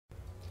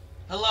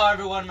Hello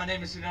everyone, my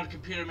name is Another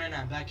Computer Man.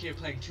 I'm back here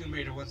playing Tomb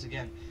Raider once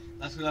again.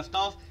 Last we left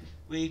off,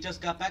 we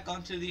just got back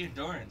onto the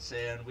Endurance,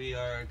 and we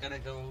are gonna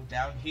go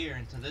down here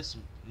into this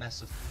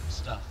mess of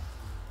stuff.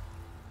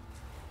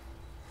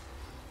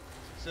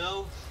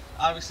 So,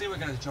 obviously we're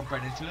gonna jump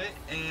right into it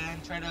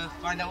and try to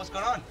find out what's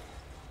going on.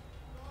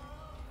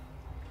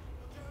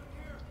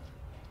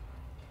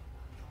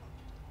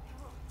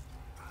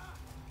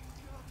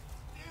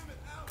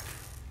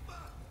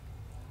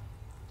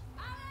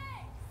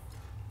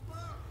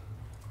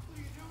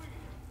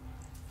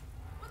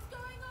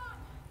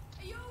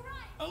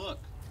 Oh look.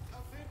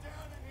 I'll sit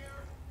down in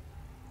here.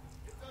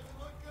 It doesn't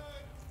look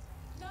good.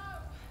 No!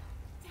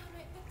 Damn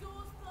it, the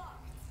door's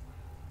blocked.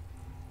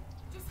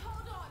 Just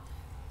hold on.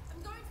 I'm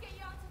going to get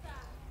you out of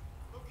there.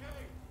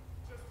 Okay,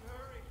 just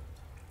hurry.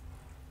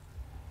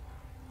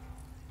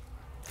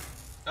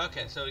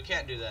 Okay, so we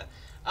can't do that.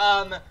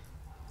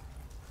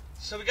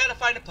 So we gotta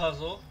find a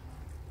puzzle.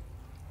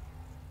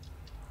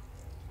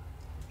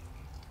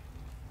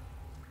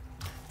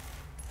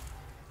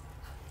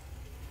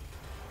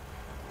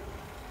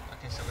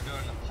 Okay, so we're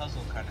doing a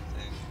puzzle kind of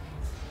thing.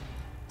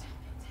 Damn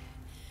it.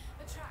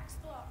 The track's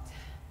blocked.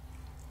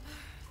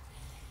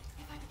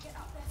 If I could get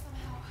up there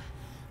somehow,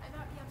 I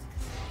might be able to come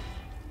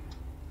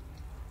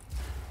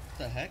What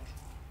the heck?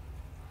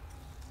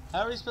 How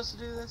are we supposed to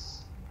do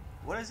this?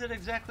 What is it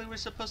exactly we're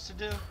supposed to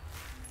do?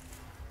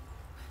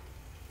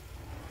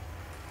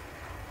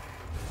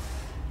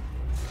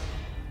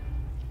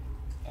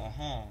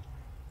 Uh-huh.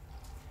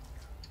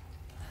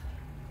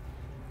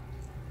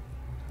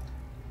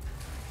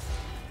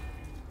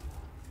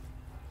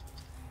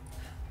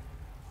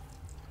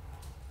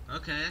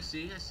 Okay, I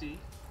see.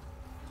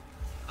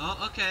 Oh,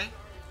 okay. I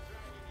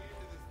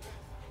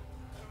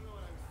don't know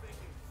what I was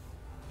thinking.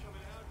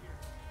 Coming out here.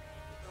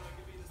 I thought I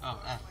could be the Oh,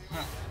 huh.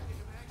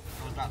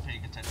 I was not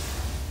paying attention.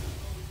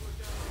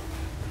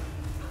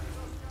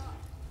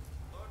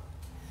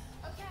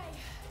 Okay,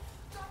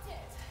 got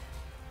it.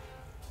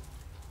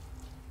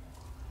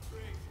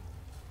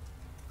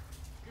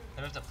 I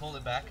have to pull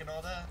it back and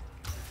all that?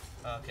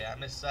 Okay, I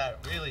missed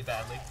that really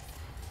badly.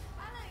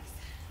 Alex!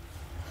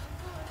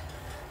 Good.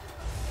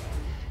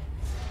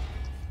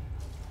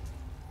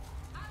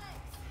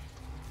 Alex!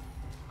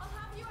 I'll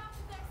have you out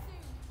of there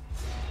soon.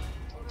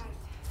 Alright,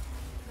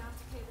 now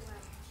to clear the way.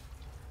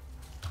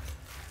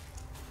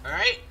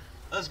 Alright,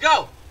 let's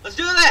go! Let's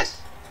do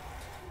this!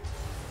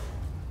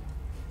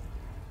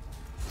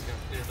 It's gonna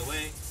clear the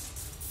way.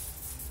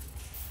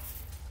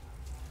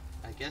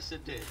 I guess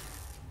it did.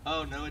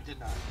 Oh, no, it did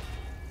not.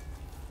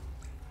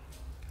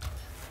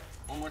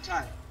 One more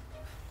time.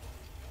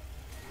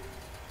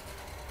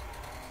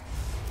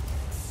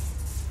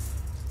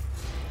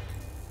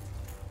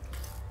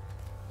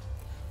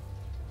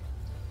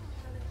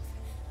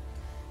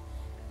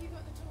 You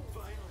got the tool.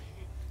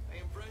 Finally, I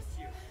impressed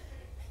you.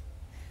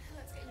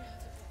 Let's get you out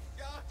of there.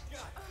 God.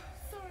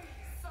 Oh,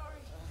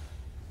 sorry.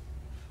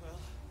 Well,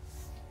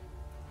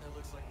 that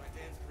looks like my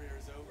dance career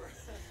is over.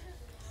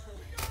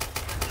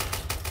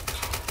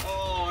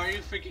 Oh, are you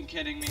freaking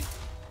kidding me?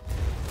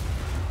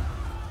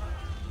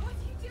 What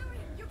are you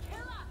doing? You'll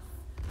kill us!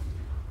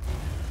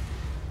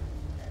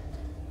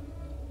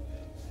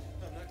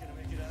 I'm not gonna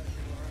make it out of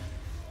here, Laura.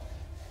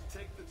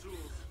 Take the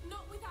tools.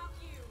 Not without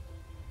you.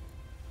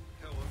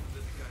 How often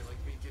does a guy like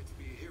me get to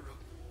be a hero?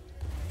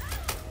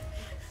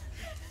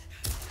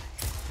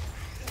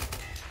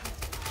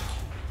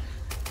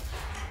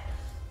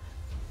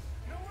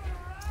 No one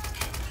around!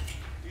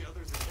 The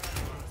others are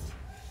counting on us.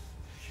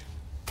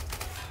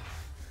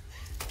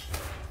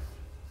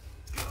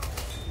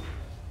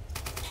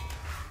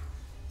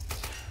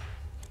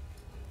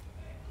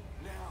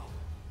 Now.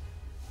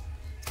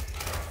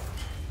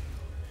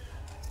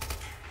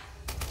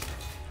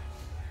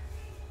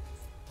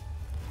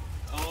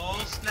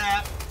 Oh,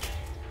 snap.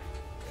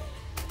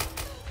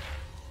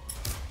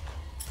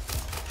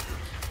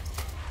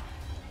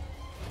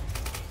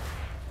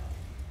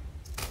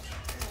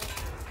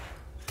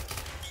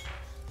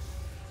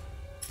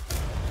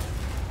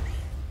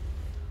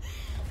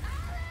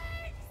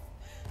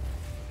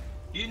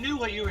 You knew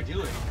what you were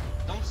doing.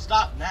 Don't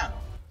stop now.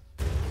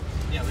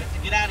 Yeah, we have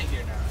to get out of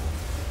here now.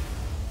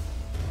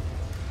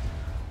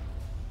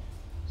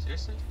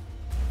 Seriously?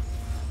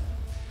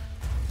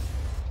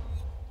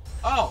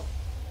 Oh!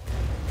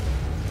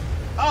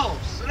 Oh,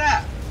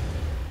 snap!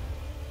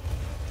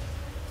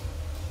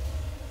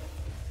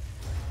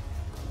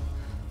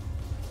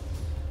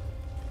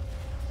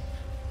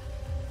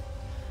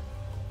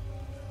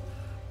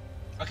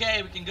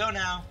 Okay, we can go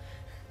now.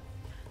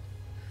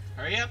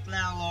 Hurry up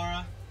now,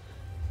 Laura.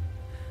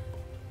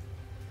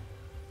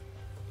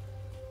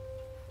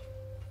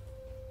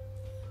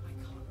 I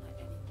can't let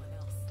anyone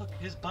else. Look,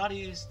 his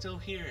body is still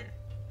here.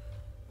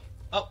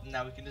 Oh,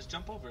 now we can just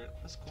jump over it.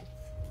 That's cool.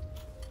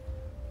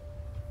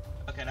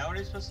 Okay, now what are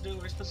we supposed to do? Where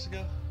are we supposed to go?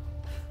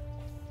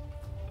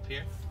 Up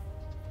here?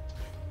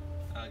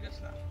 Oh, I guess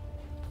not.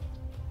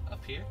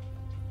 Up here?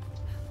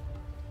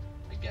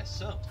 I guess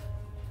so.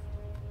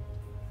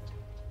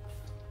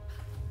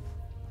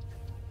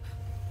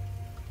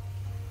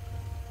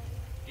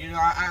 You know,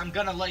 I'm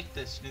gonna like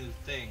this new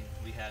thing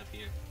we have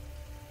here.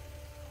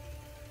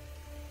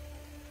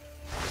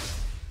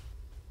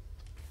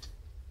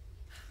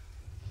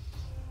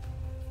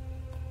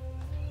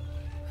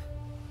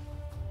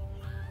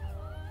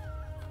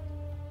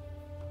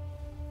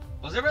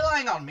 Was it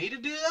relying on me to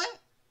do that?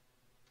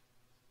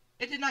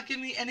 It did not give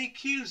me any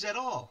cues at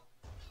all.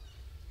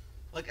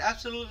 Like,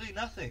 absolutely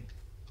nothing.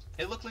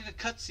 It looked like a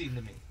cutscene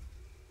to me.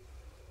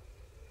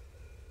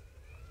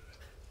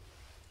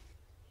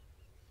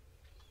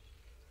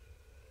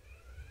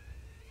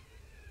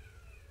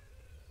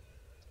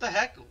 What the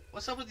heck?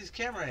 What's up with these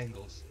camera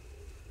angles?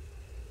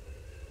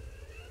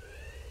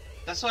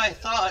 That's why I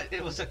thought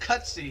it was a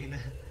cutscene.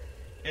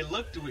 It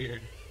looked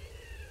weird.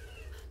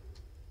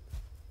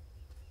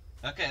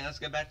 Okay, let's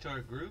get back to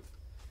our group.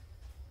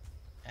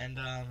 And,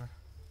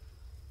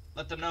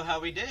 let them know how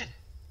we did.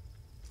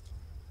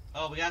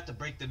 Oh, we have to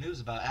break the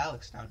news about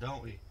Alex now,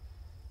 don't we?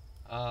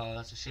 Oh,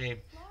 that's a shame.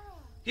 Laura.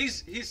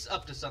 He's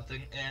up to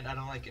something, and I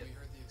don't like it. We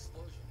heard the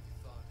explosion.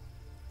 We thought.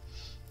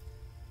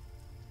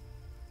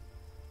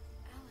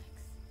 Alex.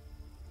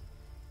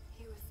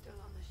 He was still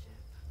on the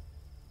ship.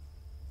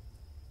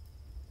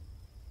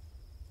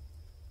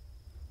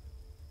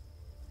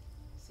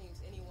 Seems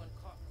anyone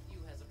caught with you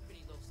has a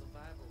pretty low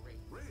survival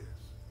rate.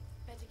 Reyes,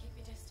 Better keep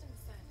your distance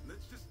then.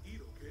 let's just eat,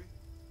 okay?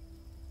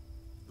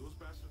 Those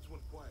bastards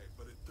went quiet,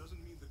 but it doesn't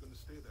mean they're gonna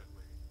stay that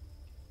way.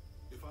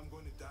 If I'm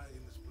going to die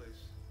in this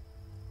place,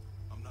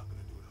 I'm not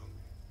gonna do it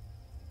hungry.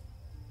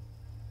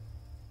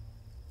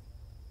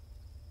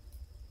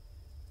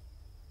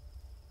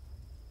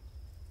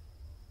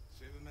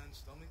 Save a man's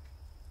stomach,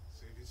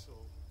 save his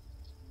soul.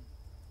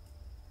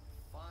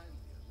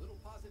 Finally, a little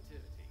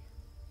positivity.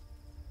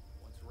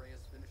 Once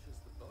Reyes finishes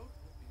the boat,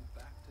 we'll be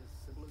back to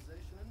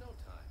civilization in no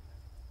time.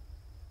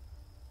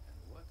 And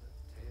what a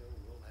tale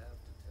we'll have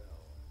to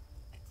tell.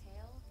 A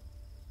tale?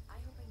 I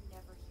hope I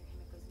never hear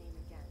Himiko's name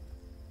again.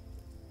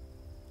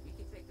 We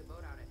can take the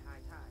boat out at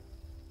high tide.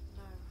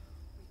 No,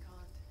 we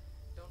can't.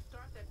 Don't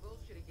start that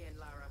bullshit again,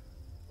 Lara.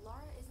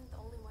 Lara isn't the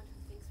only one who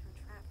thinks we're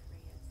trapped,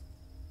 Reyes.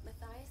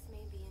 Matthias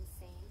may be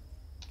insane,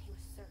 but he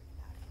was certain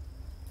about it.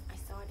 I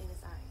saw it in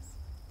his eyes.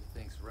 He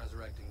thinks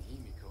resurrecting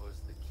Himiko is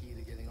the key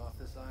to getting off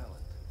this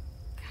island.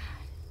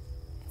 God,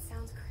 it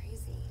sounds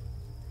crazy.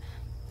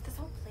 This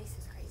whole place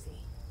is crazy.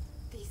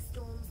 These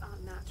storms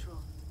aren't natural.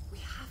 We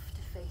have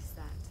to face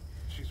that.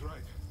 She's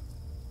right.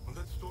 When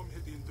that storm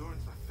hit the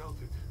Endurance, I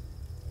felt it.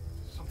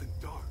 Something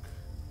dark,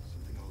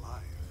 something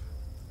alive.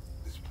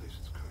 This place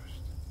is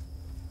cursed.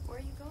 Where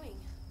are you going?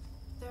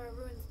 There are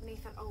ruins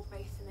beneath that old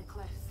base in the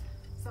cliffs.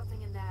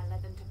 Something in there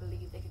led them to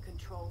believe they could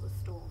control the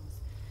storms.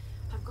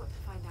 I've got to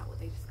find out what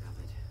they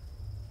discovered.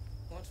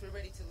 Once we're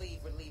ready to leave,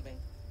 we're leaving.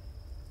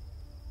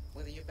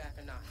 Whether you're back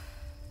or not.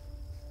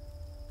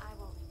 I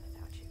won't leave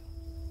without you.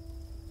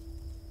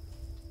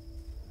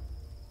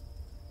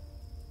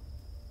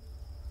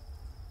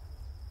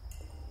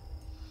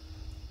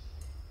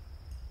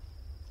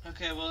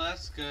 Okay, well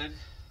that's good.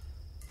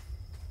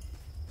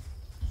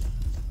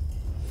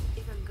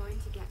 If I'm going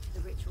to get to the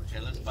ritual Okay,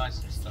 let's chamber, buy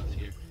some stuff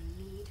here.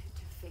 we need to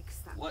fix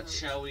that What boat.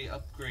 shall we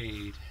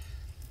upgrade?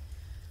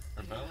 I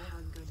Our don't know bow? how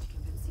I'm going to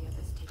convince the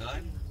others to take Gun?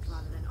 England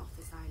rather than off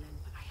this island,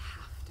 but I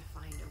have to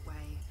find a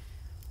way.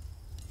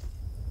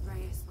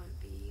 Reyes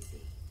won't be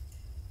easy.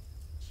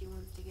 She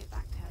wants to get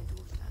back to her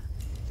daughter,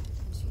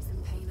 and she's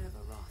in pain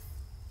over Roth.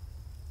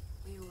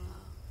 We all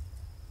are.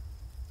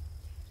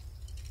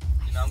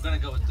 You know, I'm gonna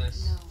go with I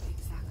this. don't know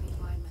exactly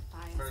why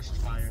Matthias First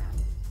wanted fire.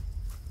 Sam.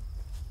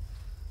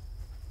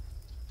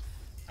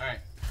 Alright.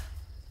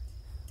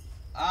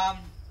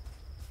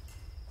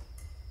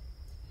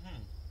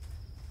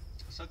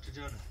 Let's talk to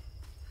Jonah.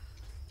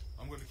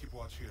 I'm gonna keep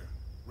watch here.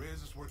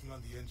 Reyes is working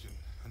on the engine,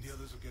 and the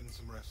others are getting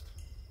some rest.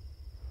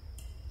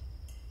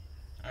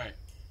 Alright.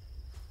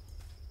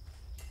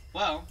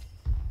 Well,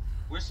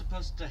 we're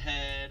supposed to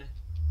head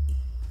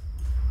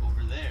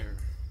over there.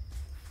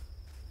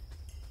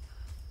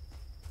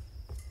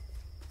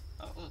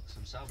 Oh, look,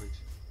 some salvage.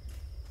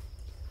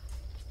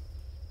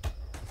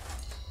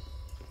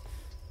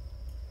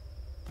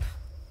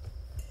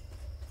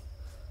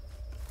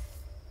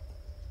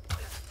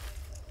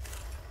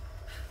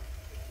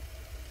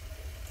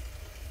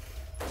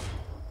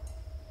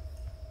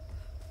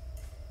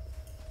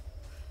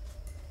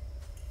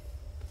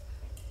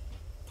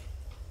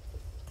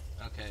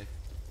 Okay.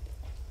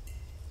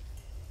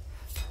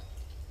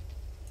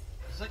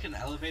 It's like an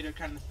elevator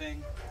kind of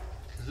thing.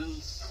 'Cause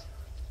this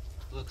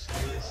looks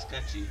really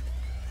sketchy.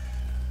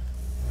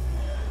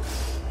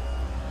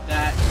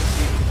 That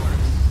is even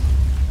worse.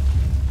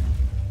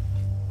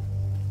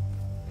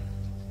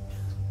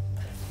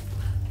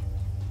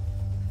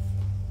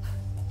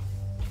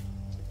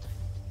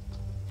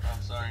 Oh,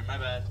 sorry, my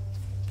bad.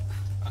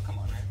 Oh, come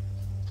on, man.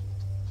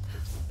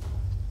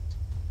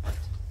 What?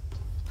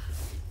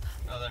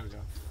 Oh, there we go.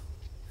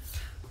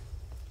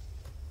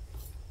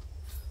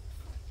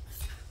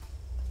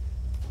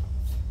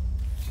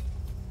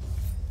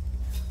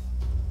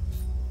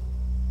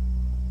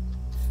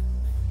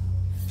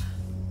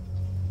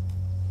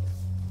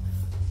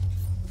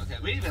 Okay,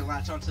 we didn't even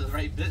latch onto the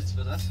right bits,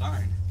 but that's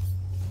fine.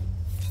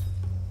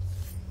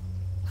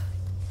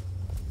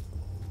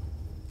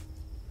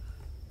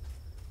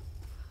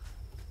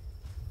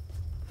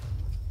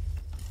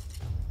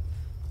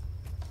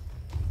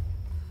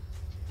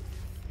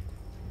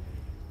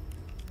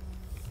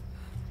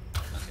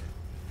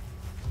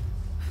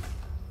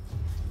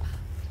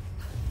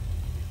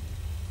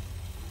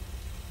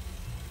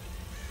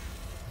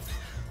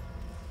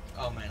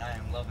 Oh man, I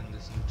am loving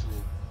this new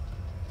tool.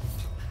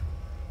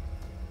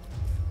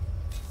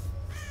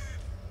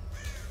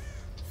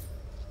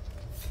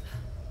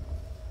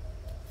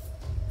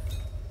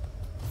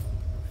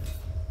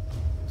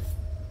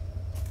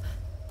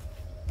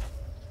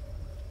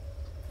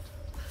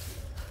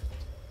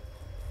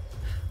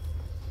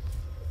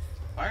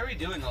 Why are we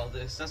doing all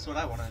this? That's what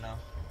I want to know.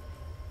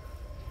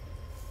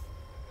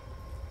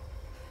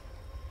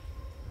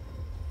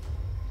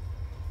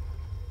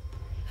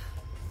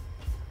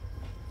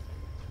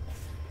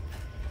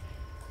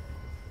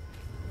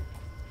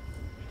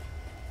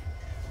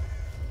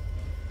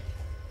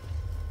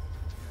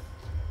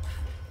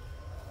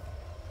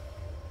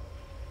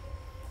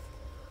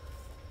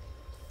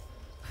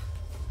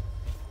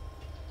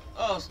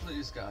 Oh,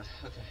 please God.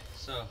 Okay,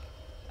 so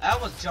I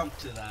almost jumped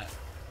to that.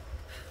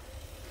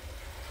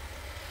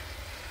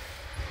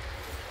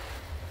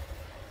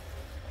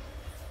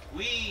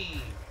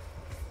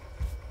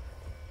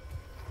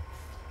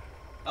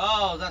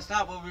 Oh, that's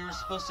not what we were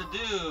supposed to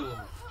do.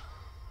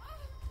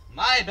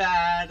 My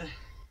bad.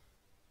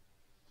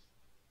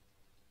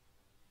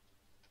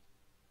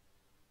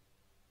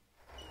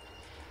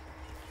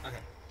 Okay.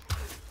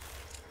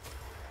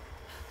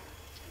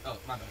 Oh,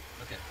 my bad.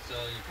 Okay, so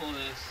you pull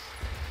this.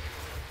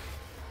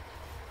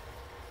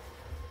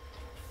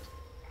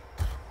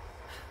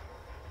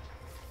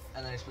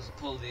 And then you're supposed to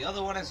pull the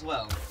other one as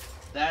well.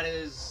 That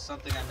is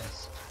something I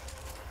missed.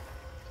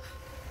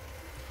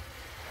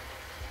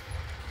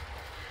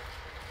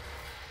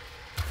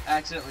 I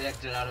accidentally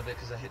exited out of it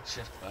because I hit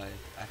shift by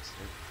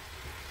accident.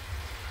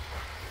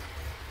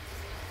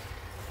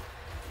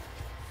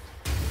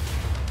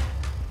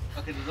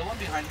 Okay, did the one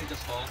behind me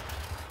just fall?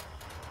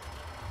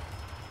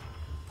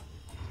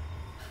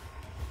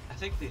 I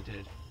think they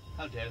did.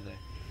 How dare they?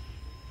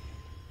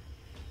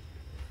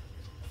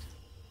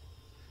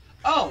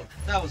 Oh!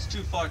 That was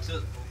too far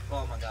to...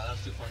 Oh my god, that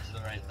was too far to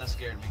the right. That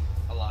scared me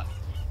a lot.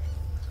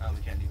 Oh,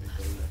 we can't even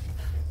go there.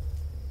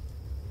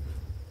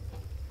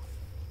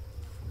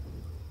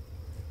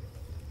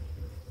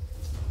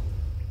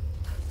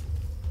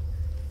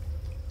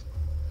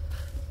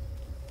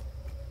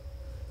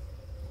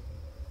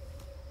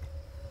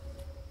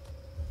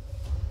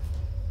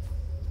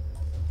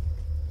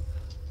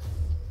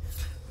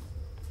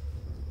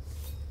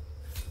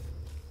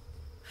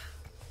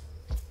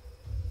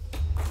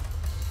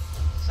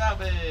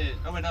 Salvage!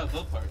 Oh wait, no,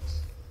 both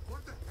parts.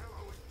 What the hell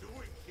are we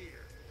doing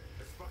here?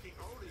 There's fucking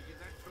Odie in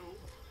that tube.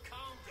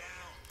 Calm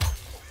down.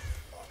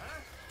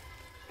 Huh?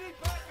 Need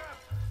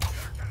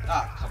backup.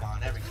 Ah, come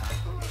on, every time.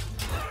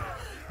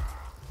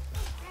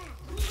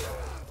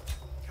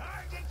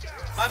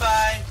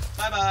 Bye-bye!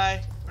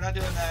 Bye-bye! We're not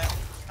doing that.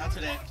 Not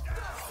today.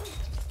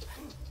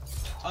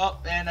 Oh,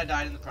 and I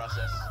died in the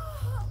process.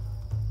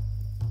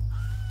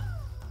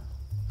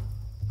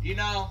 You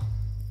know,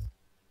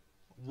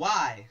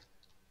 why?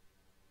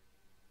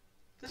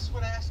 This is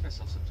what I ask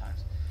myself sometimes.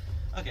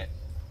 Okay.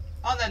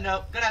 On that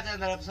note, gonna have to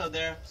end that episode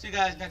there. See you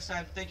guys next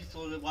time. Thank you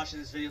for watching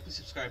this video. Please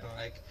subscribe and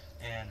like.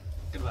 And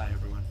goodbye,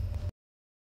 everyone.